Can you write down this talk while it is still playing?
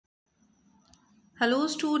Hello,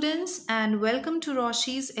 students, and welcome to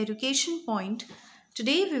Roshi's Education Point.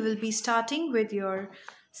 Today, we will be starting with your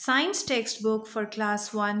science textbook for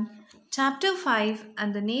Class 1, Chapter 5,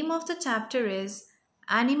 and the name of the chapter is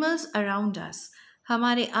Animals Around Us.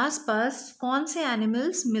 हमारे आसपास कौन से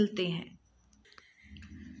animals मिलते हैं?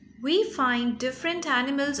 We find different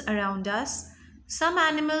animals around us. Some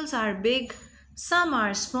animals are big, some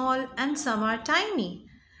are small, and some are tiny.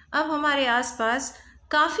 अब हमारे आसपास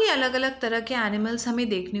काफ़ी अलग अलग तरह के एनिमल्स हमें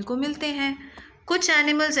देखने को मिलते हैं। कुछ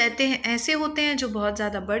एनिमल्स ऐसे होते हैं जो बहुत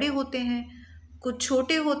ज़्यादा बड़े होते हैं, कुछ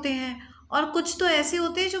छोटे होते हैं और कुछ तो ऐसे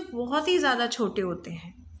होते हैं जो बहुत ही ज़्यादा छोटे होते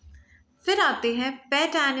हैं। फिर आते हैं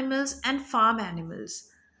pet animals and farm animals.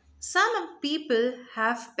 Some people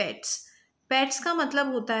have pets. Pets का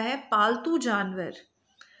मतलब होता है पालतू जानवर।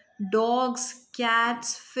 Dogs,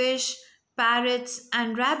 cats, fish, parrots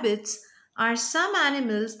and rabbits are some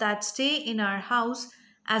animals that stay in our house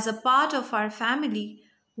as a part of our family.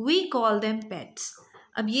 We call them pets.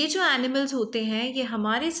 अब ये जो animals होते हैं ये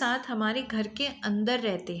हमारे साथ हमारे घर के अंदर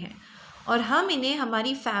रहते हैं और हम इन्हें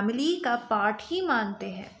हमारी फैमिली का पार्ट ही मानते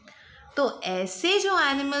हैं। तो ऐसे जो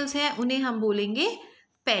एनिमल्स हैं उन्हें हम बोलेंगे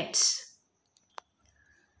pets.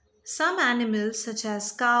 Some animals such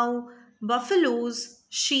as cow, buffaloes,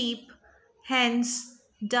 sheep, hens,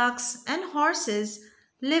 ducks and horses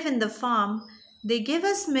live in the farm. They give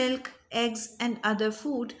us milk, eggs and other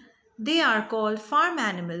food. They are called farm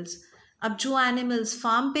animals. अब जो एनिमल्स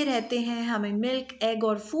फार्म पे रहते हैं, हमें milk, egg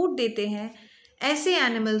और food देते हैं, ऐसे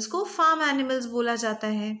एनिमल्स को फार्म एनिमल्स बोला जाता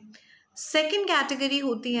है। सेकंड कैटेगरी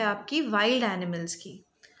होती है आपकी वाइल्ड एनिमल्स की।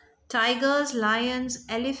 Tigers, Lions,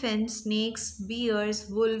 elephants, snacks, bears,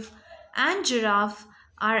 wolf and giraffe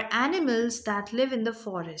are animals that live in the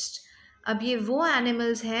forest. अब ये वो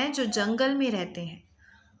एनिमल्स हैं जो जंगल में रहते हैं।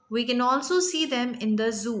 We can also see them in the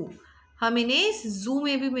zoo. हम इन्हें जू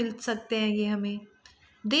में भी मिल सकते हैं ये हमें।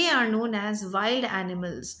 They are known as wild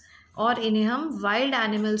animals और इन्हें हम wild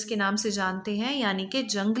animals के नाम से जानते हैं यानी कि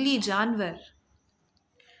जंगली जानवर।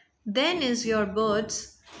 Then is your birds,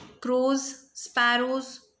 crows,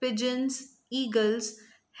 sparrows, pigeons, eagles,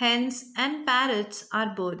 hens and parrots are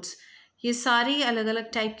birds. ये सारी अलग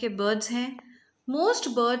अलग टाइप के birds हैं।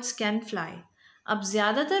 Most birds can fly. अब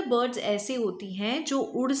ज़्यादातर बर्ड्स ऐसे होती हैं जो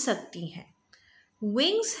उड़ सकती हैं।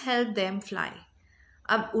 Wings help them fly.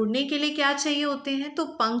 अब उड़ने के लिए क्या चाहिए होते हैं? तो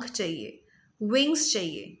पंख चाहिए, विंग्स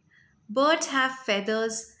चाहिए। Birds have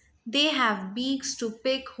feathers, they have beaks to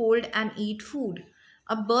pick, hold and eat food.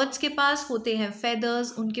 अब बर्ड्स के पास होते हैं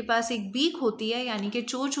फेदर्स, उनके पास एक बीक होती है यानी कि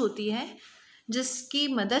चोंच होती है जिसकी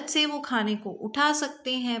मदद से वो खाने को उठा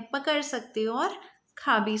सकते हैं, पकड़ सकते हैं और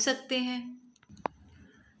खा भी सकते हैं।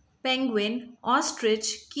 Penguin, ostrich,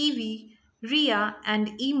 kiwi, rhea and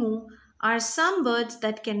emu are some birds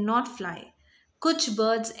that cannot fly. कुछ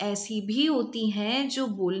birds ऐसी भी होती हैं जो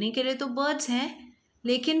बोलने के लिए तो birds हैं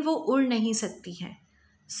लेकिन वो उड़ नहीं सकती हैं।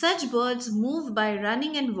 Such birds move by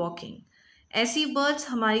running and walking. ऐसी birds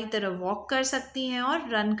हमारी तरह walk कर सकती हैं और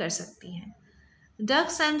run कर सकती हैं।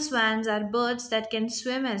 Ducks and swans are birds that can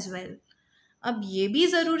swim as well. अब ये भी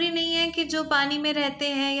ज़रूरी नहीं है कि जो पानी में रहते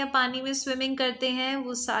हैं या पानी में स्विमिंग करते हैं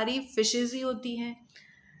वो सारी फिशेज ही होती हैं।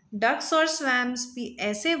 डक्स और स्वैम्स भी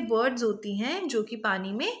ऐसे बर्ड्स होती हैं जो कि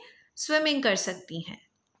पानी में स्विमिंग कर सकती हैं।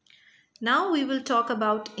 Now we will talk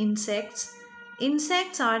about insects.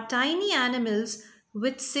 Insects are tiny animals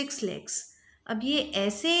with 6 legs। अब ये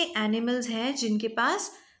ऐसे एनिमल्स हैं जिनके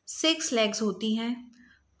पास 6 legs होती हैं।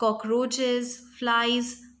 Cockroaches,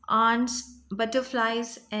 flies, ants, butterflies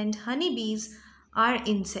and honey bees are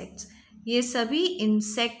insects. ये सभी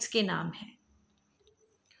इंसेक्ट्स के नाम हैं।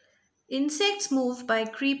 Insects move by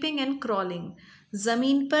creeping and crawling.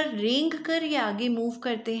 ज़मीन पर रेंग कर ये आगे मूव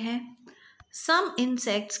करते हैं। Some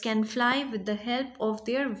insects can fly with the help of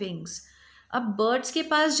their wings. अब बर्ड्स के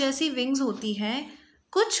पास जैसी विंग्स होती हैं,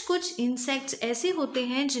 कुछ इंसेक्ट्स ऐसे होते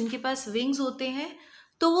हैं जिनके पास विंग्स होते हैं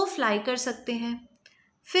तो वो फ्लाई कर सकते हैं।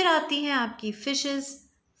 फिर आती हैं आपकी fishes.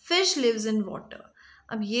 Fish lives in water.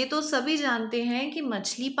 अब ये तो सभी जानते हैं कि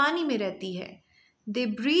मछली पानी में रहती है। They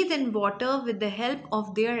breathe in water with the help of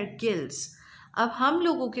their gills. अब हम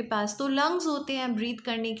लोगों के पास तो लंग्स होते हैं ब्रीथ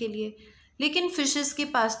करने के लिए, लेकिन फिशेस के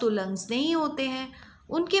पास तो लंग्स नहीं होते हैं,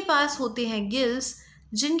 उनके पास होते हैं गिल्स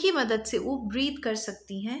जिनकी मदद से वो ब्रीथ कर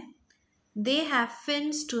सकती हैं। They have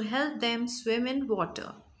fins to help them swim in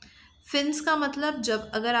water. Fins का मतलब जब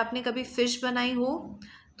अगर आपने कभी फ़िश बनाई हो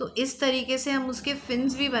तो इस तरीके से हम उसके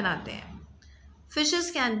फिन्स भी बनाते हैं। फिशेस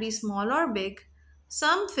कैन बी स्मॉल और big.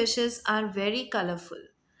 Some fishes are very colourful.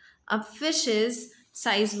 अब फिशेस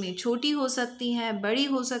साइज़ में छोटी हो सकती हैं, बड़ी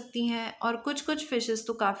हो सकती हैं और कुछ फिशेस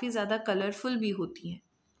तो काफ़ी ज़्यादा कलरफुल भी होती हैं।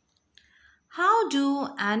 How do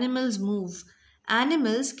animals move?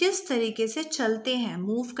 Animals किस तरीके से चलते हैं,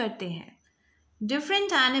 मूव करते हैं।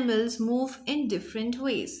 Different animals move in different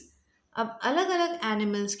ways. अब अलग अलग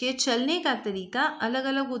एनिमल्स के चलने का तरीका अलग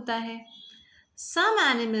अलग होता है। सम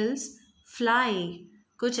एनिमल्स फ्लाई,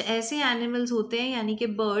 कुछ ऐसे एनिमल्स होते हैं यानी कि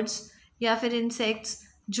बर्ड्स या फिर इंसेक्ट्स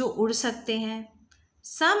जो उड़ सकते हैं।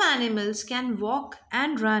 Some animals can walk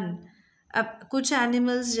and run, अब कुछ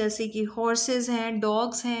एनिमल्स जैसे कि हॉर्सेस हैं,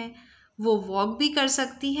 डॉग्स हैं, वो वॉक भी कर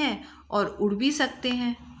सकती हैं और उड़ भी सकते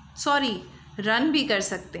हैं, रन भी कर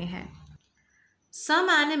सकते हैं। Some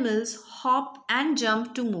animals hop and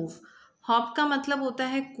jump to move. Hop का मतलब होता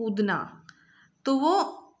है कूदना, तो वो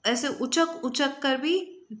ऐसे उचक उचक कर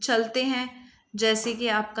भी चलते हैं, जैसे कि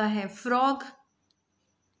आपका है frog.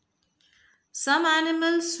 Some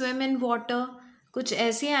animals swim in water, कुछ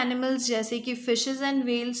ऐसे एनिमल्स जैसे कि फिशेस एंड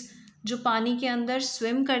व्हेल्स जो पानी के अंदर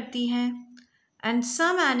स्विम करती हैं। And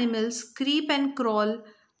some animals creep and crawl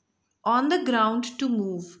on the ground to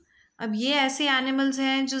move. अब ये ऐसे एनिमल्स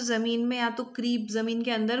हैं जो ज़मीन में या तो क्रीप, ज़मीन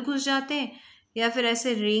के अंदर घुस जाते हैं, या फिर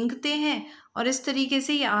ऐसे रेंगते हैं और इस तरीके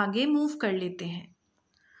से ये आगे मूव कर लेते हैं।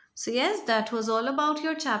 So yes, that was all about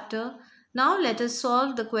your chapter. Now let us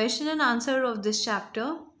solve the question and answer of this chapter.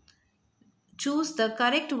 Choose the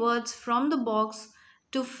correct words from the box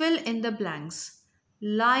to fill in the blanks.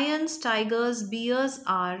 Lions, tigers, bears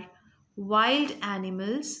are wild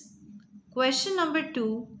animals. Question number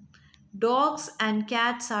 2. Dogs and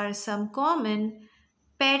cats are some common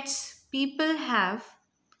pets people have.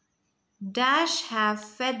 Dash have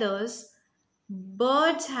feathers.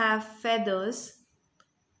 Birds have feathers.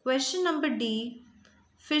 Question number D.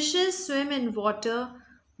 Fishes swim in water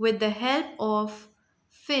with the help of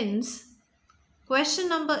fins. Question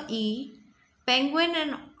number E. Penguin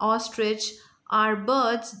and ostrich are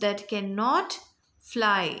birds that cannot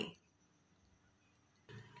fly.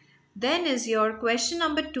 Then is your question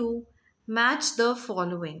number 2. Match the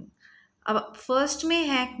following. अब first में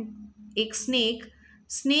है एक snake.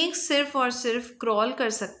 Snake सिर्फ और सिर्फ crawl कर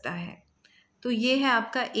सकता है, तो ये है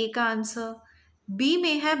आपका ए का आंसर। बी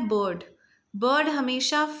में है बर्ड, बर्ड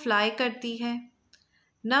हमेशा फ्लाई करती है।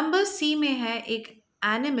 नंबर सी में है एक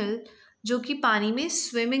एनिमल जो कि पानी में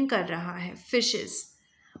स्विमिंग कर रहा है, फिशेस।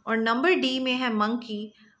 और नंबर डी में है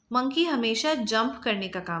मंकी, मंकी हमेशा जंप करने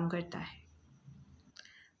का काम करता है।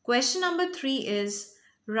 Question number 3 is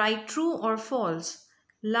write true or false.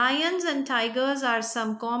 Lions and tigers are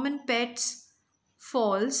some common pets.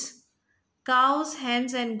 False. Cows,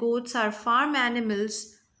 hens and goats are farm animals.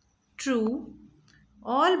 True.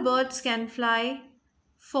 All birds can fly.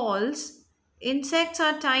 False. Insects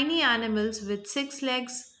are tiny animals with 6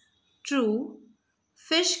 legs. True.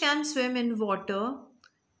 Fish can swim in water.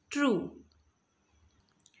 True.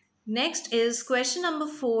 Next is question number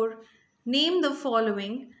 4. Name the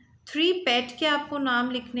following. 3 पेट के आपको नाम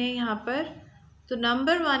लिखने हैं यहाँ पर। तो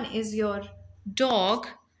number 1 is your dog,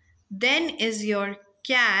 then is your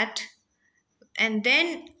cat and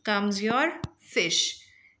then comes your fish.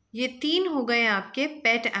 ये 3 हो गए आपके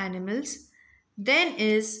pet animals. Then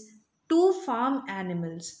is 2 farm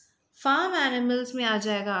animals. Farm animals में आ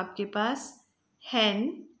जाएगा आपके पास hen,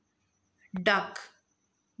 डक,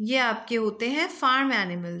 ये आपके होते हैं farm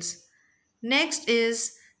animals. Next is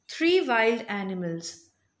 3 wild animals.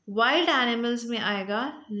 Wild animals में आएगा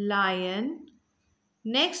लायन,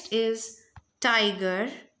 नेक्स्ट इज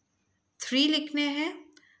टाइगर, 3 लिखने हैं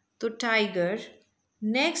तो tiger.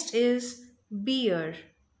 Next is beer.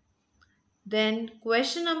 Then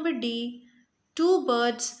question number D, 2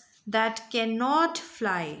 birds that can not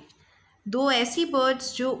fly, 2 ऐसी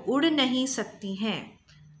बर्ड्स जो उड़ नहीं सकती हैं।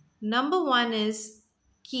 Number 1 is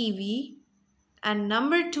kiwi and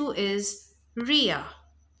number 2 is रिया।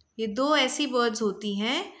 ये 2 ऐसी बर्ड्स होती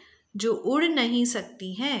हैं जो उड़ नहीं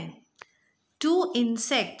सकती हैं। 2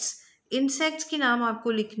 इंसेक्ट्स, इंसेक्ट्स के नाम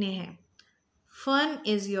आपको लिखने हैं। Fun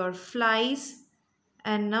is your flies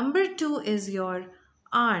and number 2 is your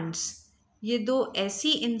ants. ये 2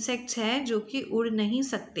 ऐसी इंसेक्ट्स हैं जो कि उड़ नहीं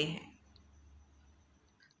सकते हैं।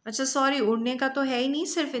 अच्छा उड़ने का तो है ही नहीं,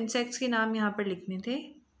 सिर्फ इंसेक्ट्स के नाम यहाँ पर लिखने थे।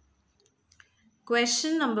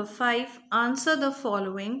 Question number 5, answer the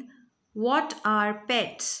following. What are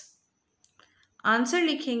pets? Answer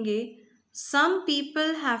लिखेंगे some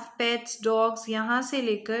people have pets dogs, यहाँ से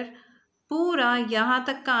लेकर पूरा यहाँ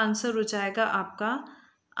तक का आंसर हो जाएगा आपका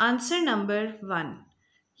आंसर नंबर 1।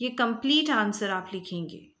 ये कंप्लीट आंसर आप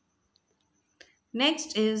लिखेंगे।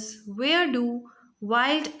 Next is where do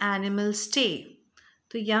wild animals stay?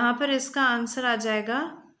 तो यहाँ पर इसका आंसर आ जाएगा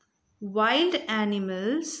वाइल्ड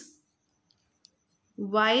एनिमल्स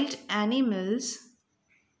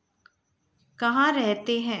कहाँ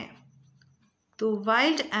रहते हैं? तो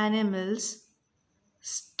wild animals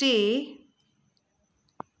stay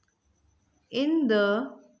in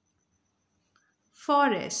the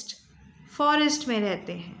forest. Forest में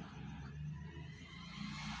रहते हैं.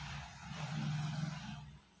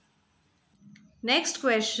 Next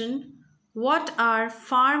question. What are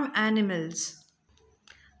farm animals?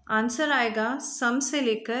 Answer आएगा सम से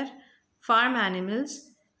लेकर फार्म एनिमल्स.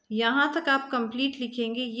 यहाँ तक आप कंप्लीट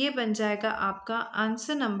लिखेंगे, ये बन जाएगा आपका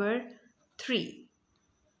answer number 3.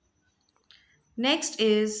 Next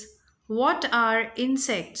is what are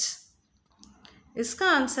insects. इसका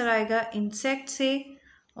आंसर आएगा इंसेक्ट से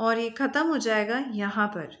और ये ख़त्म हो जाएगा यहाँ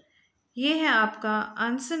पर. ये है आपका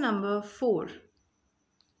answer number 4.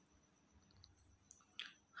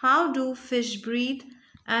 How do fish breathe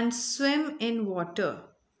and swim in water.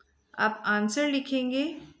 आप आंसर लिखेंगे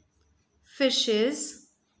fishes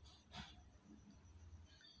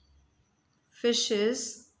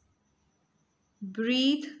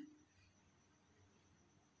breathe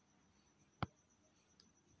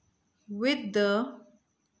with the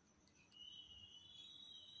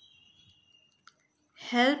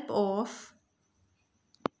help of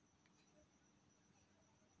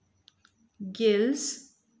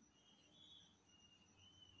gills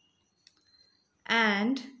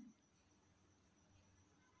and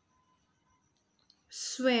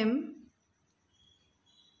swim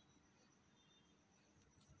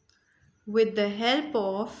with the help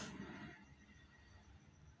of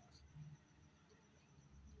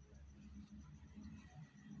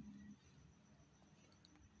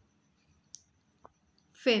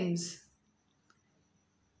fins.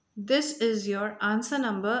 This is your answer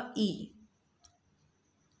number E.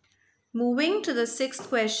 Moving to the 6th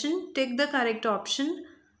question, tick the correct option.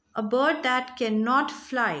 A bird that cannot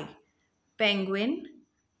fly. Penguin.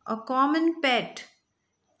 A common pet.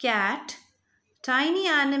 Cat. Tiny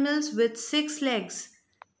animals with 6 legs.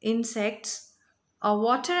 Insects. A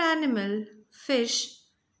water animal. Fish.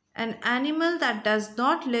 An animal that does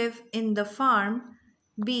not live in the farm.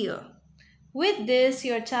 Bear. With this,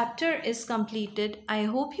 your chapter is completed. I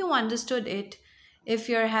hope you understood it. If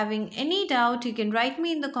you're having any doubt, you can write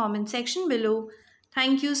me in the comment section below.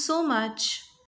 Thank you so much.